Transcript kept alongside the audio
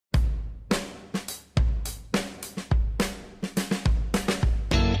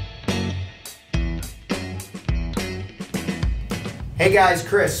Hey guys,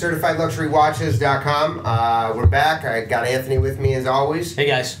 Chris, CertifiedLuxuryWatches.com. We're back. I got Anthony with me as always. Hey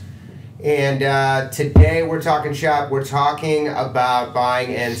guys. And today we're talking shop. We're talking about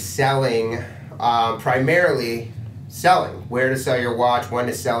buying and selling, primarily selling. Where to sell your watch, when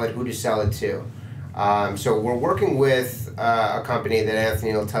to sell it, who to sell it to. So we're working with a company that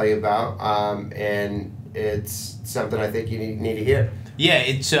Anthony will tell you about, and it's something I think you need to hear. Yeah,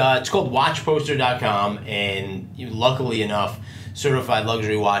 it's called watchposter.com, and luckily enough, Certified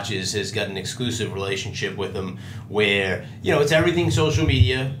Luxury Watches has got an exclusive relationship with them where, it's everything social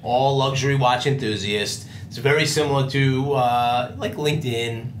media, all luxury watch enthusiasts. It's very similar to like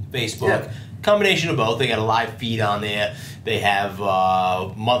LinkedIn, Facebook, combination of both. They got a live feed on there. They have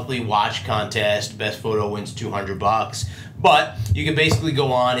monthly watch contest. Best photo wins $200. But you can basically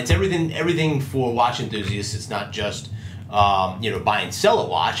go on. It's everything for watch enthusiasts. It's not just buy and sell a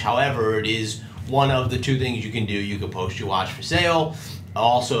watch. However, it is one of the two things you can do. You can post your watch for sale.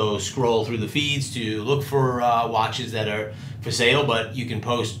 Also scroll through the feeds to look for watches that are for sale, but you can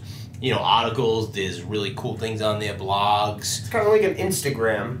post articles. There's really cool things on there, blogs. It's kind of like an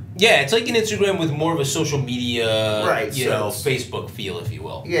Instagram. Yeah, it's like an Instagram with more of a social media, right? Facebook feel, if you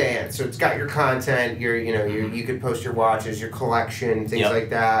will. Yeah. So it's got your content. You could post your watches, your collection, things like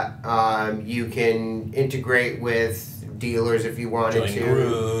that. You can integrate with dealers if you wanted to.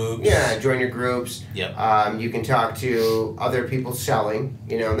 Groups. Yeah, join your groups. Yep. You can talk to other people selling.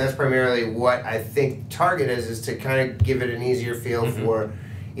 And that's primarily what I think Target is to kind of give it an easier feel for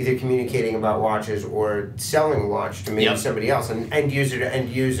either communicating about watches or selling a watch to maybe somebody else. And end user to end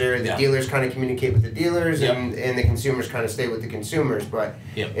user. The dealers kind of communicate with the dealers, and the consumers kind of stay with the consumers. But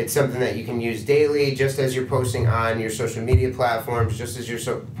it's something that you can use daily, just as you're posting on your social media platforms, just as you're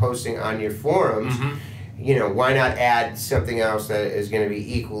posting on your forums. Why not add something else that is going to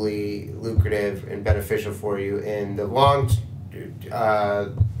be equally lucrative and beneficial for you in the long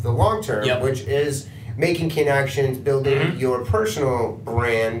term, which is making connections, building your personal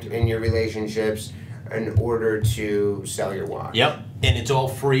brand and your relationships in order to sell your watch. Yep, and it's all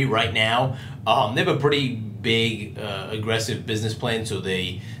free right now. They have a pretty big, aggressive business plan, so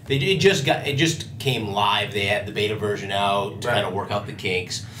it just came live. They had the beta version out to kind of work out the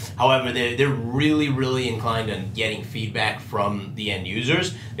kinks. However, they're really, really inclined on getting feedback from the end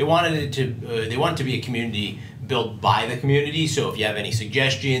users. They wanted it to be a community built by the community. So if you have any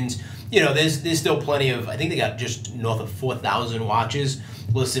suggestions, there's still plenty of. I think they got just north of 4,000 watches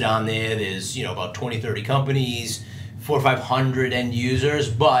listed on there. There's about 20-30 companies, 400 or 500 end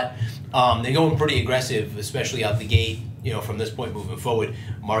users, but they're going pretty aggressive, especially out the gate. From this point moving forward,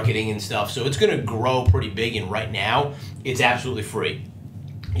 marketing and stuff. So it's going to grow pretty big. And right now, it's absolutely free.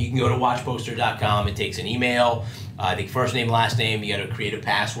 You can go to watchposter.com. It takes an email. I think first name, last name. You got to create a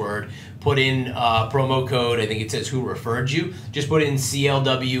password. Put in promo code. I think it says who referred you. Just put in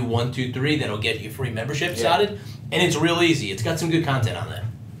CLW123. That'll get you free membership started. And it's real easy. It's got some good content on there.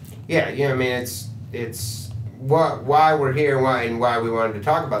 Yeah. I mean, it's why we're here and why we wanted to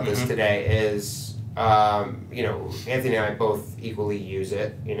talk about this today is, Anthony and I both equally use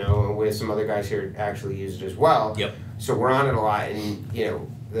it. And we have some other guys here actually use it as well. Yep. So we're on it a lot, and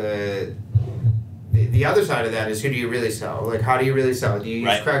the other side of that is, who do you really sell? Like, how do you really sell? Do you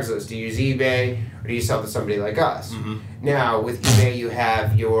use Craigslist? Do you use eBay? Or do you sell to somebody like us? Now, with eBay, you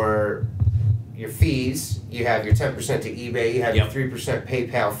have your fees. You have your 10% to eBay. You have your 3%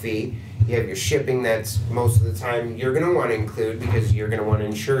 PayPal fee. You have your shipping that's most of the time you're going to want to include because you're going to want to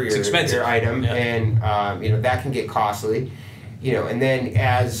insure your item. And, that can get costly. And then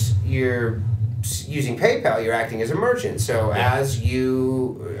as you're using PayPal, you're acting as a merchant. So as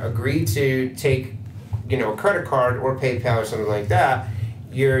you agree to take, a credit card or PayPal or something like that,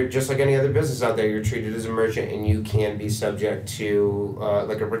 you're just like any other business out there. You're treated as a merchant, and you can be subject to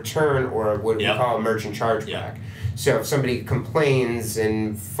like a return or what we call a merchant chargeback. So if somebody complains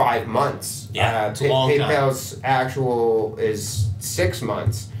in 5 months, PayPal's actual is 6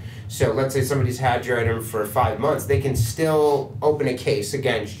 months. So let's say somebody's had your item for 5 months, they can still open a case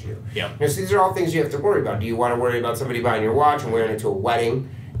against you. So these are all things you have to worry about. Do you want to worry about somebody buying your watch and wearing it to a wedding?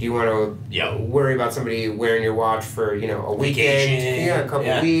 Do you want to worry about somebody wearing your watch for, a weekend, a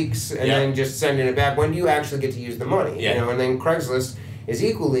couple weeks, and then just sending it back? When do you actually get to use the money? And then Craigslist is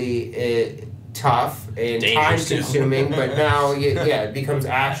equally tough and time-consuming, but now, it becomes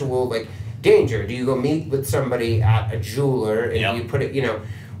actual, danger. Do you go meet with somebody at a jeweler and you put it,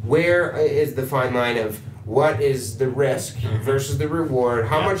 where is the fine line of what is the risk versus the reward?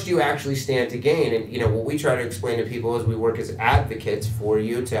 How much do you actually stand to gain? And, what we try to explain to people as we work as advocates for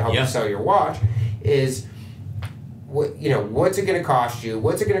you to help you sell your watch is, what's it going to cost you?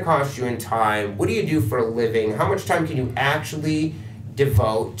 What's it going to cost you in time? What do you do for a living? How much time can you actually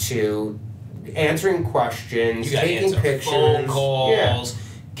devote to answering questions, You gotta taking answer pictures, phone calls,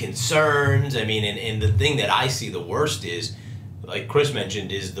 concerns. I mean, and the thing that I see the worst is, like Chris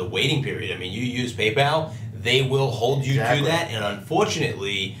mentioned, is the waiting period. I mean, you use PayPal, they will hold you to that, and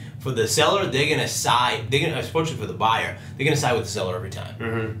unfortunately for the seller, they're gonna side. Unfortunately for the buyer, they're gonna side with the seller every time.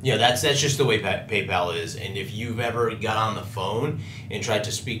 Mm-hmm. You know, that's just the way PayPal is. And if you've ever got on the phone and tried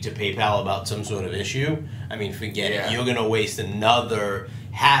to speak to PayPal about some sort of issue, I mean, forget it. You're gonna waste another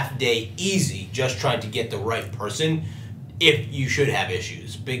half day easy just trying to get the right person. If you should have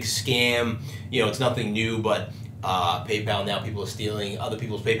issues, big scam. You know, it's nothing new, but PayPal now, people are stealing other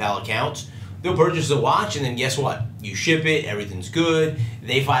people's PayPal accounts. They'll purchase a watch, and then guess what? You ship it, everything's good.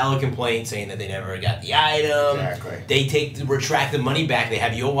 They file a complaint saying that they never got the item. Exactly. They retract the money back. They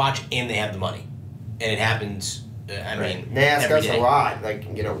have your watch, and they have the money. And it happens, I mean, they ask us day. a lot, like,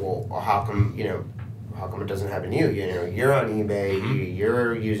 you know, well, how come it doesn't happen to you? You know, you're on eBay,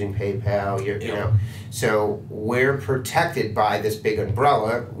 you're using PayPal, you know. So we're protected by this big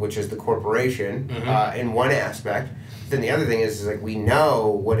umbrella, which is the corporation, in one aspect. Then the other thing is like we know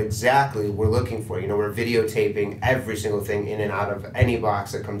what exactly we're looking for. You know, we're videotaping every single thing in and out of any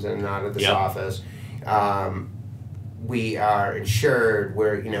box that comes in and out of this office. We are insured.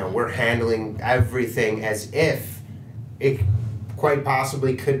 We're handling everything as if it quite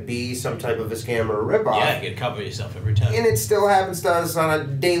possibly could be some type of a scam or a ripoff. Yeah, you can cover yourself every time. And it still happens to us on a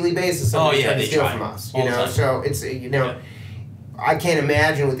daily basis. Somebody's trying to steal from us. You know, so it's I can't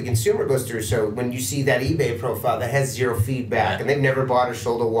imagine what the consumer goes through. So when you see that eBay profile that has zero feedback and they've never bought or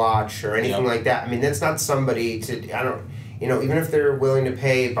sold a watch or anything like that, I mean, that's not somebody to, even if they're willing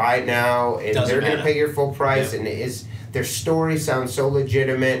to buy it now, and they're going to pay your full price, and their story sounds so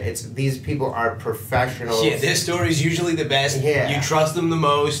legitimate. These people are professionals. Yeah, their story's usually the best. Yeah. You trust them the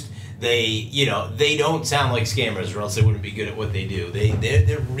most. They don't sound like scammers, or else they wouldn't be good at what they do.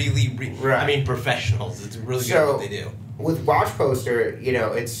 They're really, I mean, professionals. It's really good at what they do. With Watch Poster,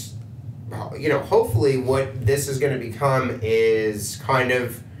 it's, hopefully what this is going to become is kind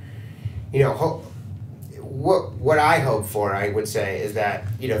of, what I hope for, I would say, is that,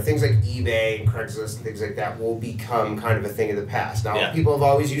 things like eBay and Craigslist and things like that will become kind of a thing of the past. Now, people have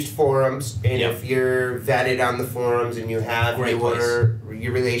always used forums, and if you're vetted on the forums and you have your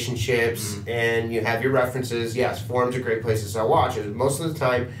relationships and you have your references, yes, forums are great places to sell watches. Most of the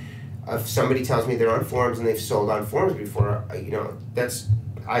time, if somebody tells me they're on forums and they've sold on forums before,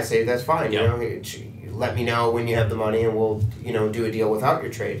 I say that's fine. Let me know when you have the money and we'll, do a deal without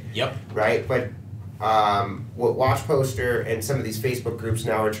your trade. Yep. Right? But what Watch Poster and some of these Facebook groups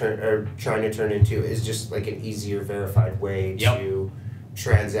now are trying to turn into is just like an easier, verified way to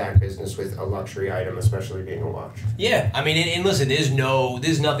transact business with a luxury item, especially being a watch. Yeah, I mean, and listen,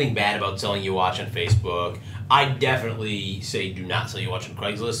 there's nothing bad about selling your watch on Facebook. I definitely say do not sell your watch on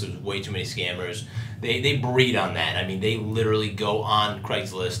Craigslist. There's way too many scammers. They breed on that. I mean, they literally go on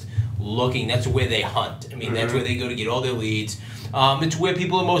Craigslist looking. That's where they hunt. I mean, that's where they go to get all their leads. It's where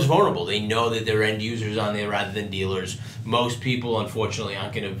people are most vulnerable. They know that they're end users on there rather than dealers. Most people, unfortunately,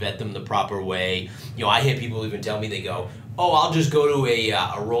 aren't going to vet them the proper way. I hear people even tell me, they go, "Oh, I'll just go to a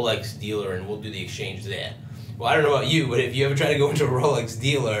Rolex dealer and we'll do the exchange there." Well, I don't know about you, but if you ever try to go into a Rolex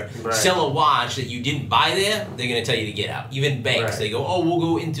dealer, sell a watch that you didn't buy there, they're going to tell you to get out. Even banks, they go, "Oh, we'll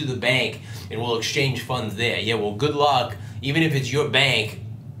go into the bank and we'll exchange funds there." Yeah, well, good luck. Even if it's your bank,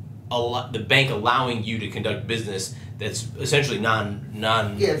 the bank allowing you to conduct business that's essentially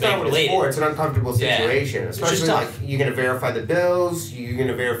non-bank it's not what related. It's for. It's an uncomfortable situation. Especially like you're going to verify the bills, you're going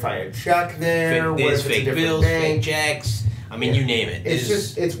to verify a check there. There's fake bills, fake checks. I mean, you name it.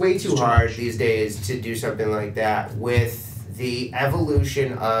 It's way too hard these days to do something like that. With the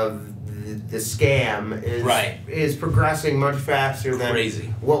evolution of the scam is progressing much faster than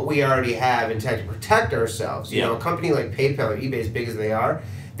what we already have in tech to protect ourselves. A company like PayPal or eBay, as big as they are,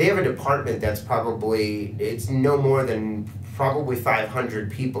 they have a department that's it's no more than probably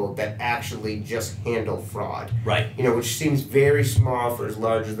 500 people that actually just handle fraud. Right. Which seems very small for as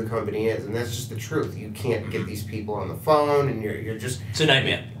large as the company is, and that's just the truth. You can't get these people on the phone, and you're just... It's a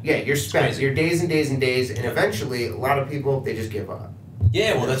nightmare. Yeah, you're spent your days and days and days, and eventually, a lot of people, they just give up.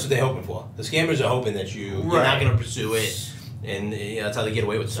 Yeah, well, that's what they're hoping for. The scammers are hoping that you're not going to pursue it, and that's how they get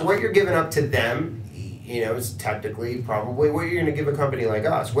away with stuff. So what you're giving up to them, is technically probably what you're going to give a company like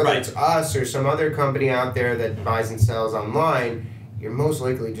us. Whether it's us or some other company out there that buys and sells online, you're most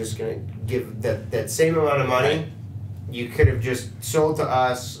likely just going to give that same amount of money. You could have just sold to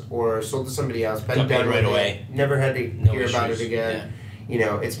us or sold to somebody else, been done right away, never had to hear about it again.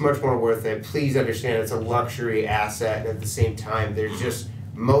 Yeah. It's much more worth it. Please understand it's a luxury asset, and at the same time,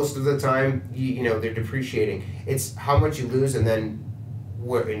 most of the time, they're depreciating. It's how much you lose, and then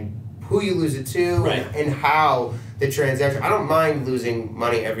and who you lose it to, right. and how the transaction. I don't mind losing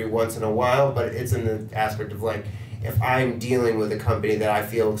money every once in a while, but it's in the aspect of like, if I'm dealing with a company that I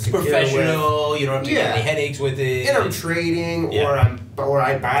feel secure professional, with, you don't have to get any headaches with it, and I'm trading, or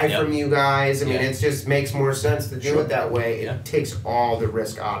I buy from you guys. I mean, it just makes more sense to do it that way. It takes all the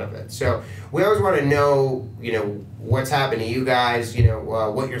risk out of it. So we always want to know, what's happened to you guys.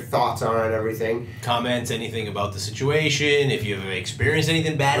 What your thoughts are on everything. Comments, anything about the situation. If you've experienced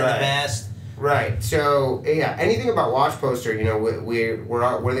anything bad in the past. Right. So anything about Watch Poster,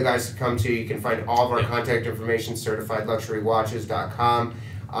 we're the guys to come to. You can find all of our contact information, certifiedluxurywatches.com.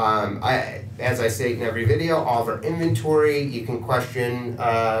 As I say in every video, all of our inventory you can question.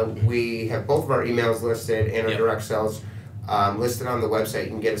 We have both of our emails listed and our direct sales listed on the website. You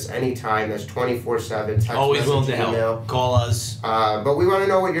can get us anytime. That's 24/7. Text Always willing to email. help. Call us. But we want to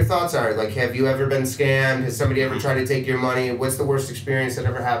know what your thoughts are. Like, have you ever been scammed? Has somebody ever tried to take your money? What's the worst experience that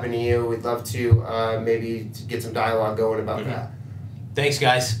ever happened to you? We'd love to maybe get some dialogue going about that. Thanks,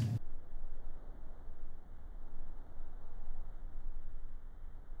 guys.